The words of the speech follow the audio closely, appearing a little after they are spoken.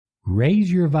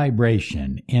Raise your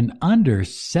vibration in under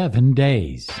 7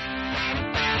 days.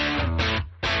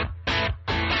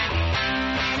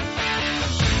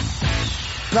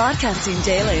 Broadcasting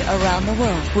daily around the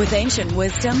world with ancient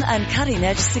wisdom and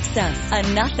cutting-edge success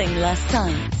and nothing less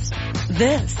science.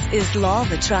 This is Law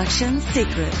of Attraction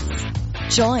Secrets.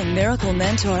 Join Miracle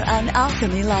Mentor and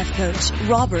Alchemy Life Coach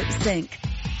Robert Zink.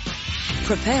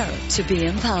 Prepare to be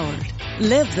empowered.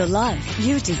 Live the life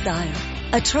you desire.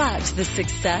 Attract the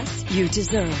success you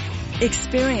deserve.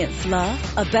 Experience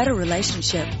love, a better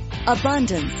relationship,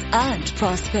 abundance, and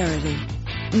prosperity.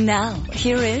 Now,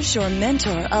 here is your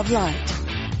mentor of light,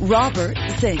 Robert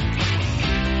Zink.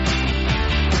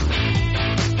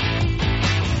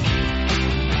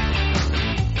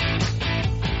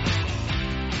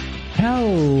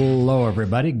 Hello,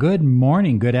 everybody. Good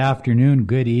morning, good afternoon,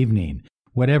 good evening.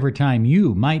 Whatever time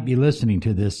you might be listening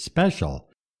to this special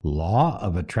Law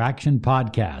of Attraction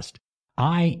podcast.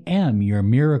 I am your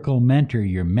miracle mentor,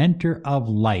 your mentor of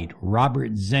light,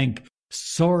 Robert Zink,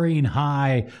 soaring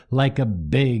high like a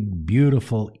big,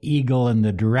 beautiful eagle in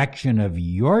the direction of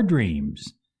your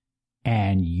dreams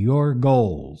and your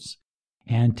goals.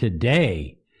 And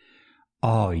today,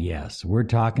 oh yes, we're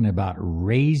talking about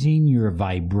raising your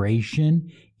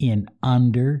vibration in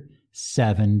under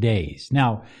 7 days.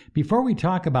 Now, before we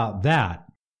talk about that,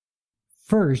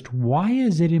 first, why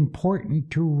is it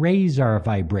important to raise our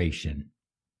vibration?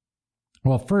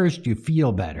 Well, first, you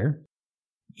feel better,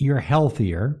 you're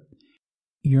healthier,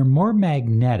 you're more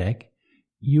magnetic,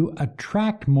 you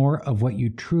attract more of what you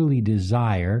truly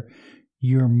desire,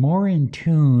 you're more in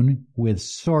tune with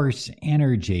source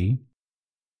energy,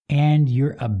 and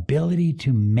your ability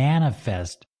to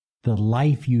manifest the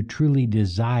life you truly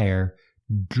desire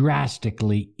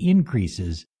drastically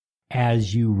increases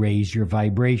as you raise your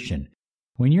vibration.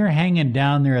 When you're hanging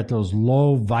down there at those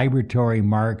low vibratory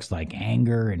marks like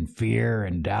anger and fear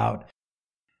and doubt,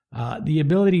 the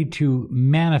ability to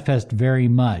manifest very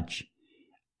much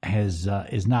is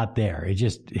not there. It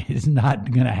just is not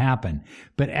going to happen.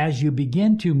 But as you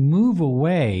begin to move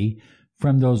away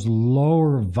from those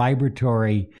lower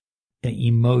vibratory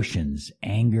emotions,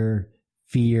 anger,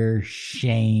 fear,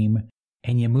 shame,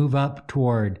 and you move up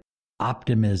toward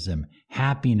optimism,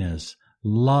 happiness,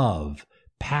 love,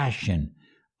 passion,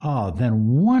 then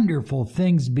wonderful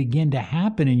things begin to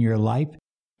happen in your life,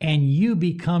 and you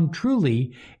become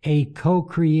truly a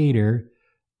co-creator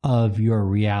of your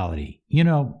reality. You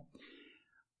know,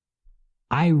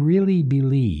 I really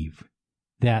believe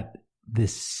that the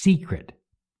secret,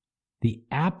 the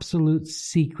absolute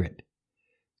secret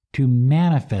to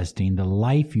manifesting the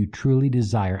life you truly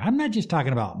desire, I'm not just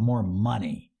talking about more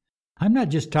money. I'm not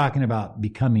just talking about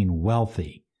becoming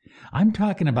wealthy. I'm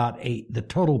talking about the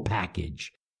total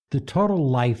package, the total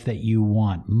life that you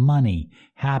want: money,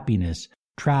 happiness,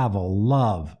 travel,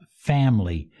 love,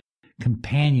 family,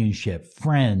 companionship,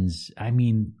 friends. I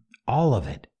mean, all of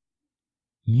it.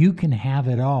 You can have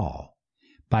it all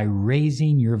by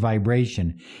raising your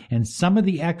vibration. And some of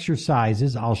the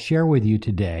exercises I'll share with you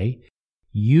today,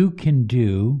 you can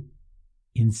do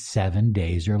in 7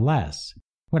 days or less.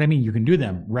 What I mean, you can do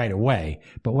them right away,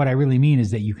 but what I really mean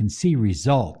is that you can see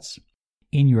results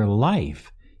in your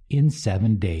life in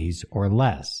 7 days or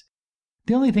less.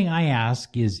 The only thing I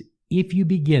ask is, if you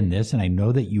begin this, and I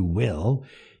know that you will,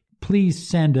 please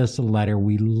send us a letter.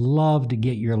 We love to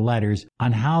get your letters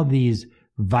on how these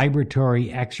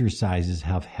vibratory exercises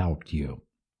have helped you.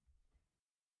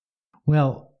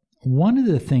 Well, one of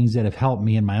the things that have helped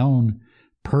me in my own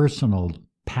personal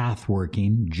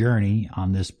path-working journey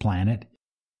on this planet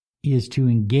is to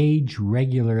engage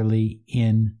regularly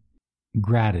in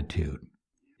gratitude.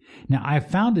 Now, I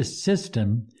found a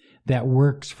system that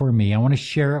works for me. I want to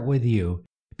share it with you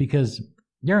because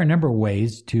there are a number of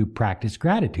ways to practice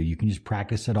gratitude. You can just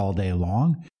practice it all day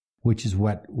long, which is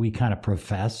what we kind of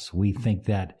profess. We think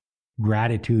that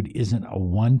gratitude isn't a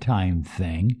one-time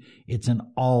thing. It's an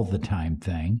all-the-time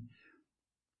thing.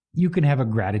 You can have a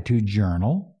gratitude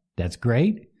journal. That's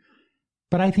great.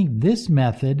 But I think this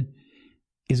method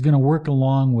is going to work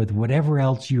along with whatever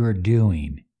else you are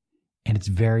doing, and it's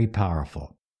very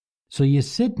powerful. So you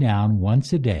sit down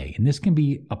once a day, and this can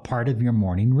be a part of your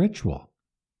morning ritual,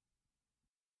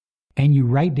 and you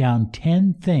write down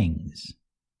 10 things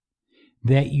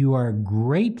that you are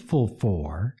grateful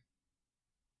for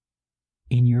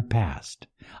in your past.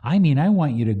 I mean, I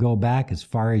want you to go back as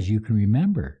far as you can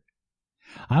remember.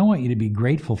 I want you to be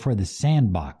grateful for the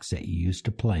sandbox that you used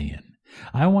to play in.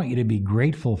 I want you to be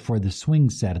grateful for the swing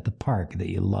set at the park that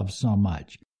you love so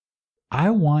much. I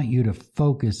want you to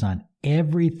focus on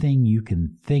everything you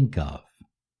can think of.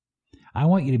 I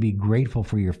want you to be grateful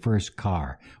for your first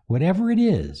car. Whatever it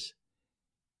is,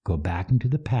 go back into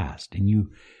the past. And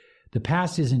the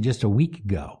past isn't just a week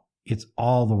ago. It's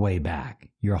all the way back,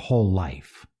 your whole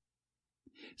life.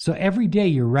 So every day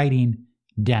you're writing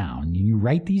down, and you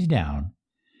write these down,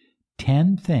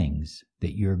 10 things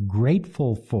that you're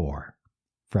grateful for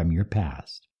from your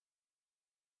past.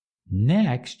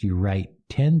 Next, you write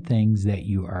 10 things that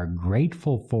you are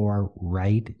grateful for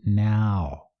right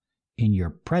now in your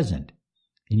present,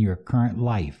 in your current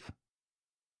life.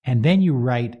 And then you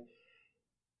write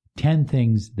 10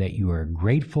 things that you are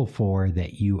grateful for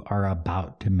that you are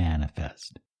about to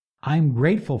manifest. I'm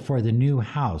grateful for the new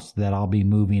house that I'll be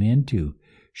moving into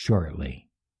shortly.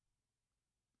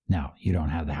 Now, you don't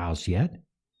have the house yet,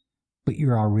 but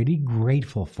you're already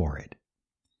grateful for it.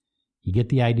 You get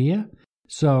the idea?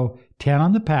 So 10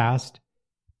 on the past,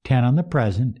 10 on the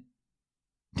present,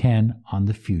 10 on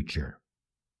the future.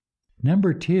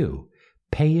 Number 2,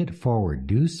 pay it forward.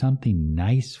 Do something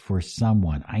nice for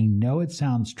someone. I know it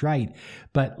sounds trite,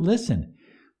 but listen,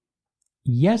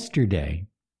 yesterday,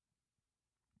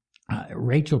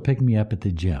 Rachel picked me up at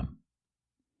the gym,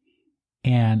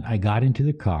 and I got into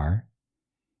the car,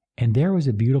 and there was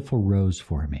a beautiful rose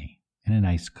for me and a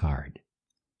nice card.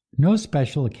 No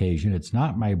special occasion. It's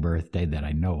not my birthday that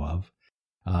I know of.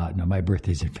 No, my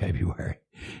birthday's in February.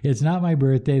 It's not my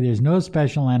birthday. There's no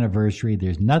special anniversary.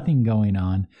 There's nothing going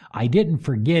on. I didn't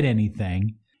forget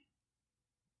anything.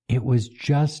 It was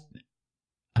just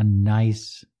a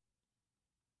nice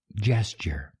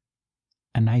gesture,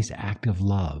 a nice act of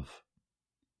love.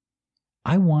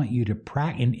 I want you to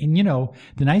practice. And you know,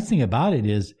 the nice thing about it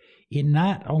is it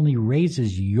not only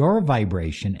raises your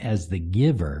vibration as the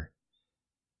giver,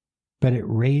 but it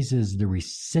raises the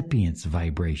recipient's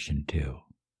vibration too.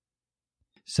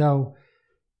 So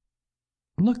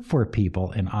look for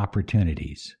people and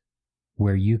opportunities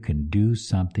where you can do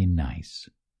something nice,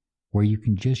 where you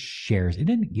can just share.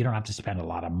 You don't have to spend a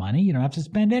lot of money. You don't have to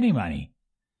spend any money.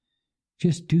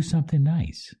 Just do something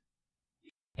nice.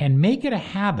 And make it a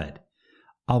habit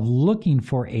of looking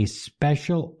for a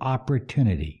special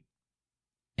opportunity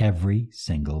every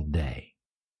single day.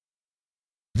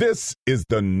 This is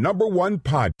the #1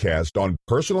 podcast on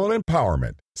personal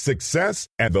empowerment, success,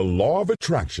 and the law of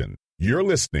attraction. You're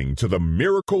listening to the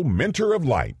Miracle Mentor of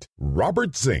Light,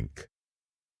 Robert Zink.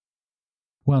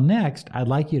 Well, next, I'd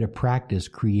like you to practice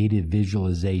creative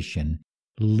visualization,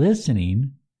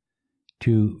 listening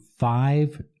to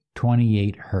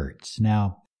 528 hertz.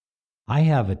 Now, I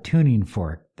have a tuning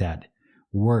fork that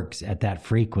works at that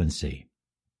frequency,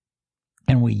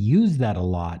 and we use that a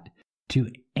lot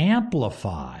to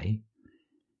amplify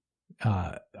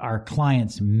our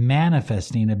clients'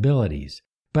 manifesting abilities,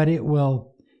 but it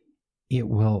will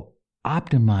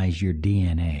optimize your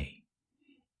DNA.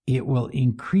 It will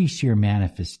increase your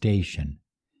manifestation,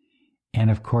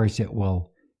 and of course, it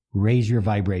will raise your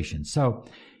vibration. So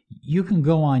you can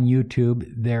go on YouTube.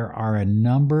 There are a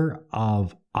number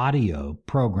of audio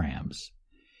programs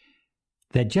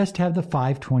that just have the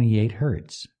 528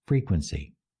 hertz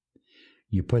frequency.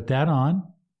 You put that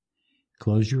on,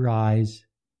 close your eyes,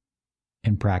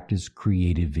 and practice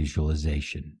creative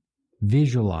visualization.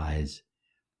 Visualize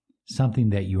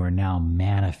something that you are now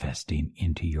manifesting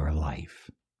into your life.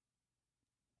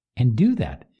 And do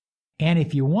that. And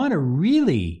if you want to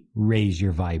really raise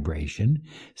your vibration,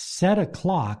 set a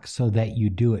clock so that you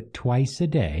do it twice a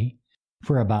day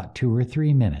for about 2 or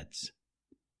 3 minutes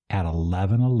at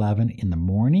 11:11 in the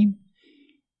morning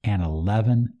and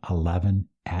 11:11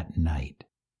 at night.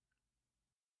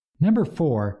 Number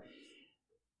 4,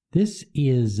 this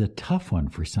is a tough one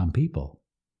for some people.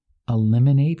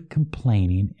 Eliminate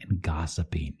complaining and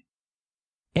gossiping.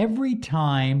 Every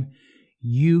time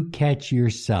you catch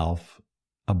yourself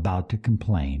about to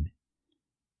complain,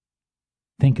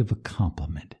 think of a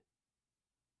compliment.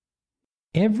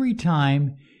 Every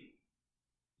time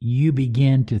you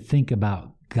begin to think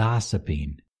about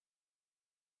gossiping,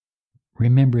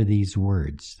 remember these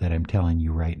words that I'm telling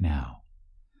you right now.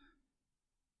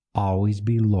 Always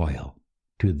be loyal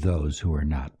to those who are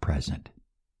not present.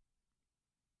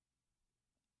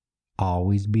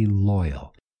 Always be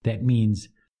loyal. That means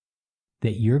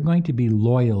that you're going to be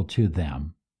loyal to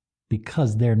them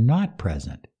because they're not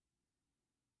present.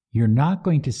 You're not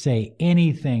going to say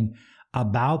anything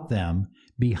about them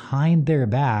behind their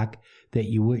back that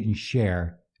you wouldn't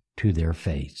share to their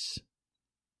face.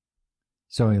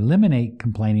 So eliminate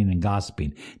complaining and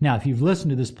gossiping. Now, if you've listened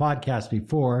to this podcast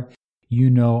before, you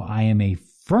know I am a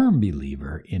firm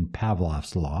believer in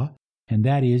Pavlov's law, and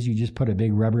that is you just put a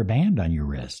big rubber band on your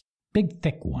wrist, big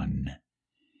thick one.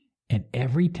 And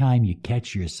every time you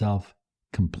catch yourself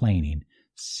complaining,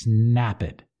 snap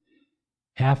it.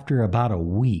 After about a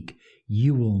week,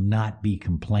 you will not be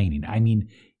complaining. I mean,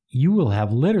 you will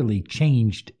have literally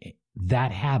changed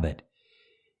that habit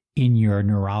in your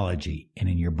neurology and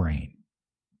in your brain.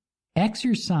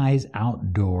 Exercise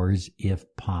outdoors if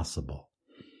possible.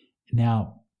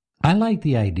 Now, I like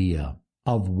the idea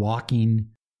of walking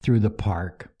through the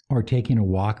park or taking a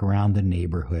walk around the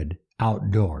neighborhood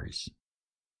outdoors.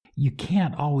 You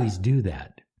can't always do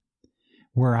that.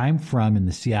 Where I'm from in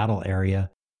the Seattle area,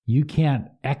 you can't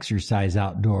exercise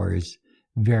outdoors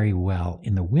very well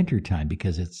in the wintertime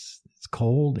because it's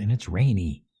cold and it's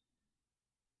rainy.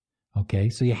 Okay,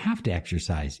 so you have to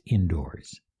exercise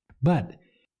indoors. But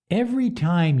every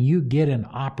time you get an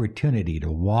opportunity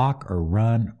to walk or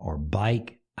run or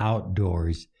bike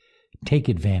outdoors, take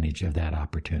advantage of that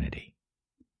opportunity.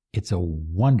 It's a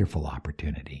wonderful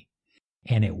opportunity,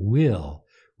 and it will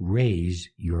raise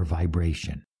your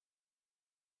vibration.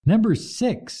 Number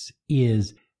 6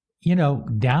 is, go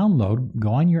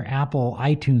on your Apple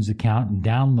iTunes account and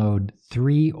download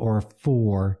 3 or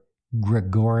 4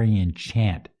 Gregorian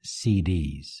chant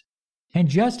CDs. And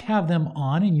just have them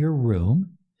on in your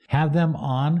room. Have them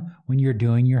on when you're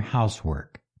doing your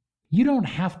housework. You don't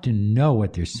have to know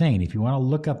what they're saying. If you want to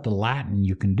look up the Latin,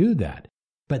 you can do that.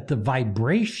 But the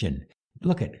vibration,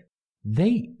 look at,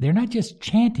 they're not just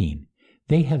chanting.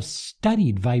 They have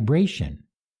studied vibration.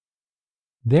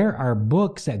 There are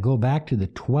books that go back to the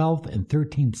 12th and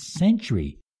 13th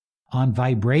century on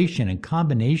vibration and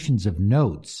combinations of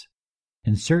notes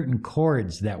and certain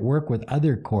chords that work with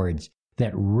other chords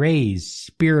that raise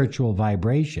spiritual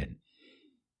vibration.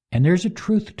 And there's a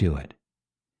truth to it.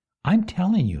 I'm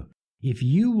telling you, if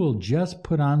you will just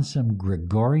put on some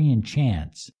Gregorian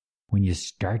chants when you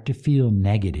start to feel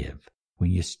negative,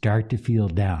 when you start to feel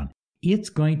down, it's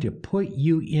going to put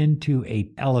you into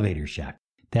an elevator shaft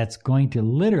that's going to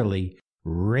literally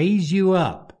raise you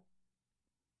up,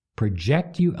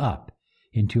 project you up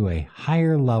into a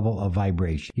higher level of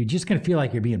vibration. You're just going to feel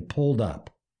like you're being pulled up.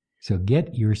 So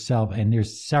get yourself, and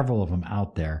there's several of them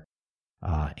out there,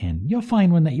 and you'll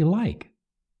find one that you like.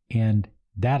 And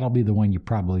that'll be the one you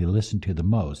probably listen to the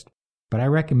most. But I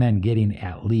recommend getting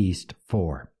at least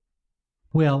 4.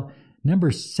 Well,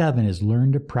 number 7 is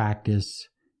learn to practice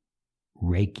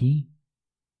Reiki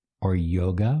or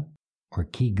yoga or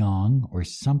Qigong or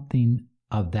something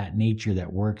of that nature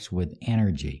that works with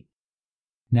energy.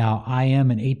 Now, I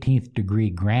am an 18th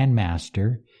degree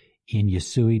Grandmaster in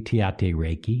Yasui Teate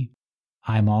Reiki.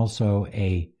 I'm also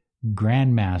a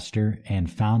Grandmaster and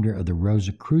founder of the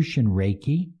Rosicrucian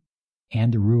Reiki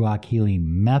and the Ruach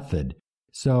Healing Method.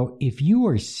 So if you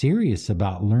are serious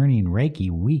about learning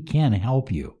Reiki, we can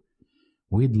help you.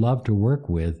 We'd love to work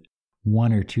with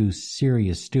 1 or 2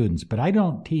 serious students, but I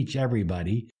don't teach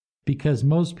everybody because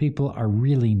most people are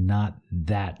really not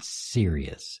that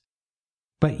serious.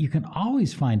 But you can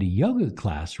always find a yoga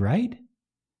class, right?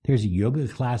 There's a yoga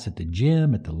class at the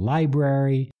gym, at the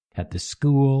library, at the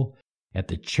school, at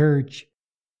the church.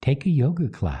 Take a yoga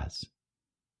class.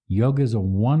 Yoga is a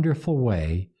wonderful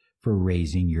way for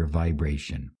raising your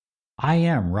vibration. I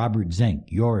am Robert Zink,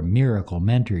 your miracle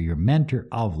mentor, your mentor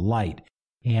of light,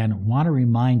 and want to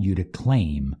remind you to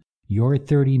claim your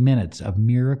 30 minutes of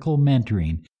miracle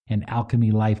mentoring and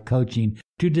alchemy life coaching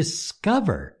to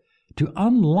discover, to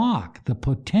unlock the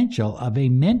potential of a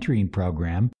mentoring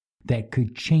program that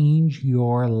could change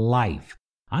your life.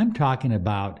 I'm talking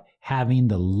about having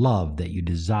the love that you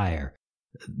desire,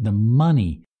 the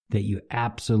money that you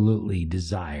absolutely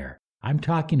desire. I'm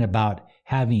talking about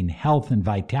having health and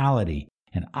vitality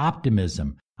and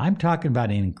optimism. I'm talking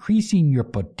about increasing your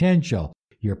potential,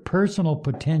 your personal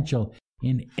potential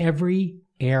in every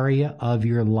area of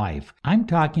your life. I'm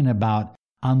talking about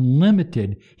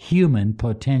unlimited human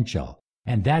potential,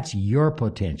 and that's your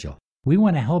potential. We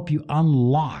want to help you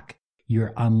unlock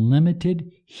your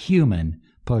unlimited human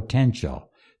potential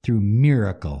through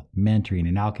miracle mentoring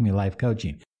and alchemy life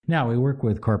coaching. Now, we work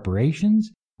with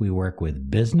corporations, we work with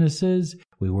businesses,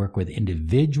 we work with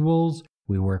individuals,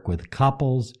 we work with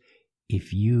couples.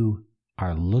 If you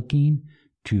are looking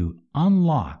to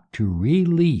unlock, to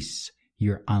release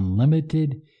your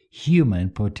unlimited human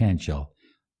potential,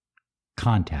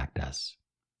 contact us.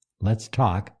 Let's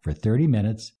talk for 30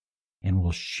 minutes and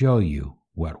we'll show you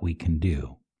what we can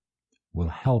do. We'll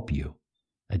help you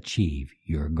achieve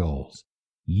your goals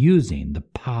using the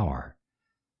power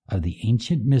of the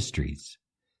ancient mysteries,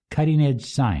 cutting-edge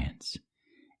science,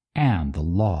 and the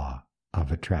law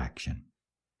of attraction.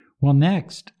 Well,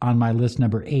 next on my list,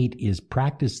 number 8, is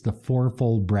practice the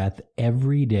fourfold breath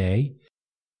every day.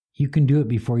 You can do it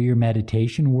before your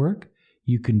meditation work.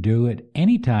 You can do it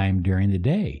anytime during the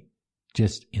day.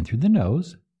 Just in through the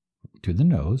nose,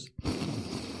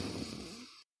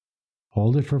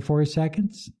 hold it for 4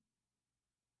 seconds,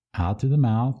 out through the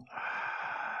mouth,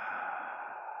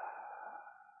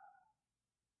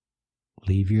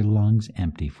 leave your lungs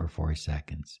empty for 4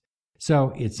 seconds.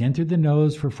 So it's in through the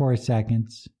nose for 4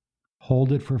 seconds,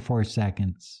 hold it for 4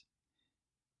 seconds,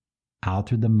 out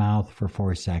through the mouth for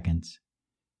 4 seconds,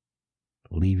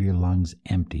 leave your lungs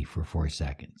empty for 4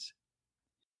 seconds.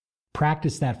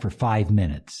 Practice that for 5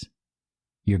 minutes.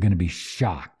 You're going to be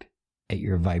shocked at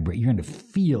your vibration. You're going to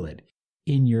feel it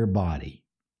in your body.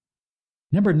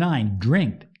 Number 9,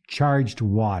 drink charged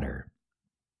water.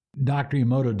 Dr.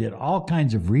 Emoto did all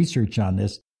kinds of research on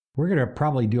this. We're going to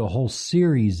probably do a whole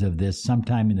series of this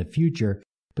sometime in the future,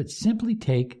 but simply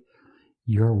take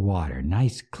your water,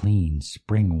 nice clean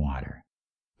spring water,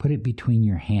 put it between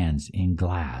your hands in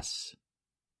glass,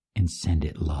 and send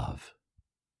it love.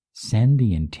 Send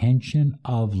the intention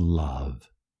of love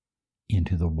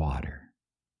into the water.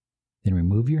 Then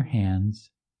remove your hands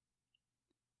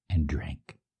and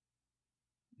drink.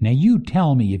 Now you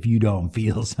tell me if you don't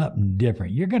feel something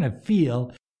different. You're going to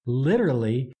feel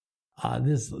literally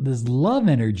this love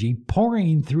energy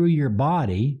pouring through your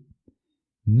body,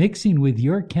 mixing with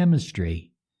your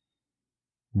chemistry,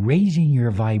 raising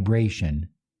your vibration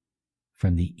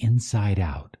from the inside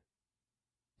out.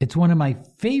 It's one of my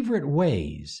favorite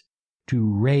ways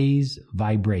to raise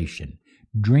vibration,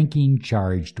 drinking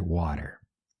charged water.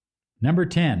 Number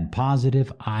 10,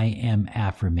 positive I am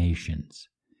affirmations.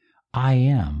 I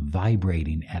am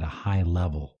vibrating at a high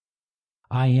level.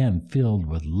 I am filled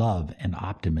with love and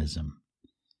optimism.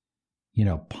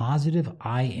 Positive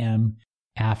I am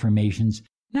affirmations,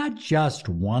 not just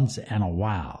once in a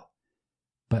while,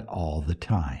 but all the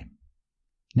time.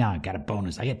 Now I've got a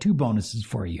bonus. I got 2 bonuses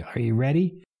for you. Are you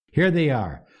ready? Here they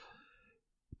are.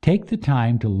 Take the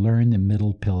time to learn the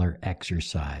middle pillar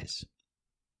exercise.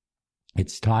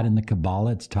 It's taught in the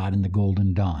Kabbalah. It's taught in the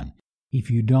Golden Dawn. If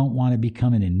you don't want to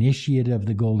become an initiate of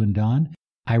the Golden Dawn,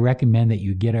 I recommend that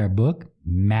you get our book,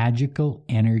 Magical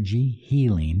Energy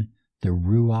Healing, the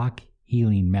Ruach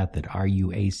Healing Method,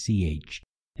 R-U-A-C-H.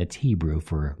 That's Hebrew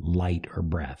for light or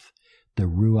breath. The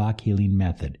Ruach Healing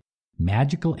Method,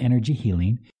 Magical Energy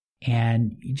Healing.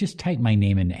 And you just type my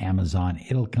name into Amazon.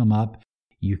 It'll come up.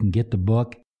 You can get the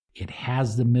book. It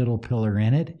has the middle pillar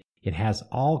in it. It has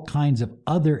all kinds of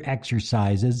other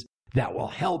exercises that will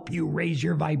help you raise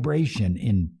your vibration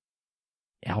and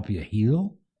help you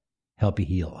heal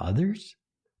others.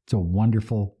 It's a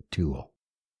wonderful tool.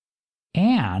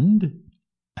 And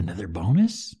another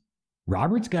bonus.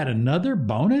 Robert's got another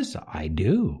bonus? I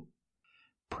do.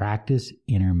 Practice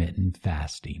intermittent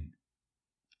fasting.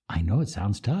 I know it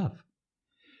sounds tough,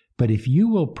 but if you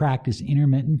will practice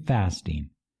intermittent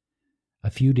fasting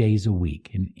a few days a week,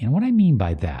 and what I mean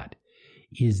by that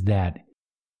is that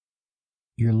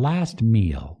your last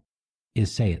meal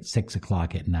is, say, at 6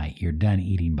 o'clock at night. You're done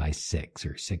eating by 6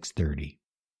 or 6:30.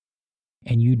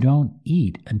 And you don't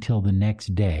eat until the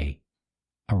next day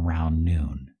around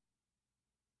noon.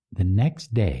 The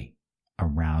next day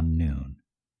around noon,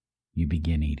 you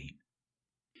begin eating.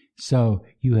 So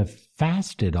you have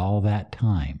fasted all that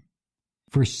time.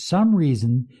 For some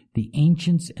reason, the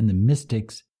ancients and the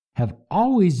mystics have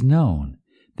always known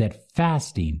that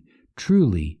fasting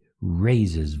truly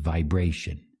raises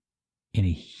vibration in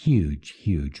a huge,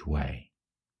 huge way.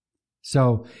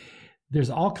 So there's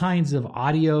all kinds of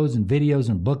audios and videos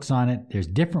and books on it. There's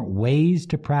different ways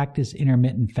to practice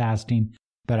intermittent fasting,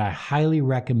 but I highly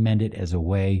recommend it as a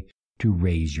way to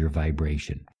raise your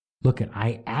vibration. Look,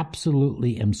 I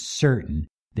absolutely am certain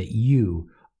that you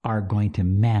are going to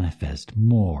manifest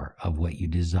more of what you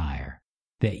desire,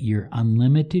 that your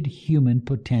unlimited human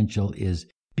potential is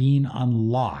being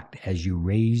unlocked as you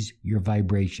raise your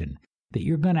vibration, that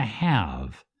you're going to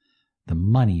have the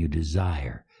money you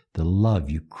desire, the love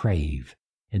you crave,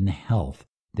 and the health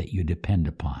that you depend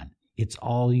upon. It's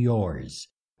all yours,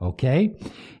 okay?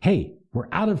 Hey, we're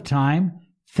out of time.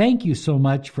 Thank you so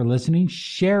much for listening.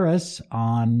 Share us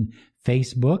on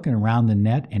Facebook and around the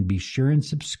net, and be sure and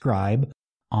subscribe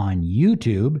on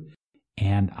YouTube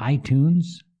and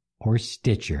iTunes or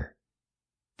Stitcher.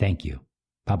 Thank you.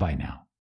 Bye-bye now.